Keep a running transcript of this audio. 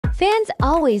Fans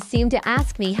always seem to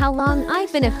ask me how long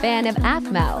I've been a fan of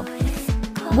Aphmau.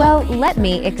 Well, let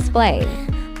me explain.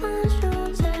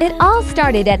 It all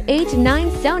started at age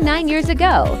 9, so 9 years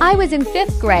ago. I was in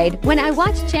 5th grade when I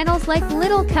watched channels like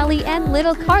Little Kelly and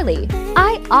Little Carly.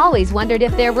 I always wondered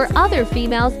if there were other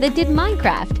females that did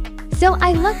Minecraft, so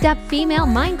I looked up female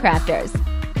Minecrafters.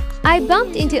 I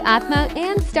bumped into Aphmau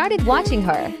and started watching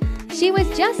her. She was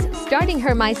just starting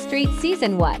her My Street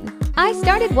Season 1. I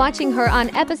started watching her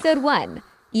on episode 1.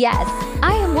 Yes,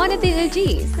 I am one of the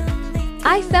OGs.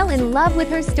 I fell in love with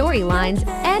her storylines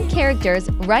and characters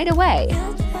right away.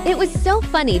 It was so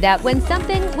funny that when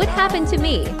something would happen to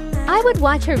me, I would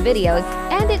watch her videos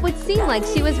and it would seem like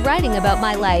she was writing about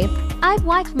my life. I've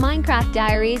watched Minecraft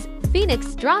Diaries,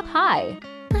 Phoenix Drop High,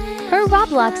 her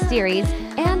Roblox series,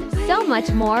 and so much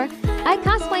more. I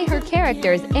cosplay her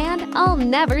characters and I'll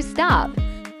never stop.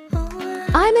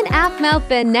 I'm an Aphmau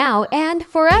fan now and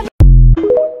forever.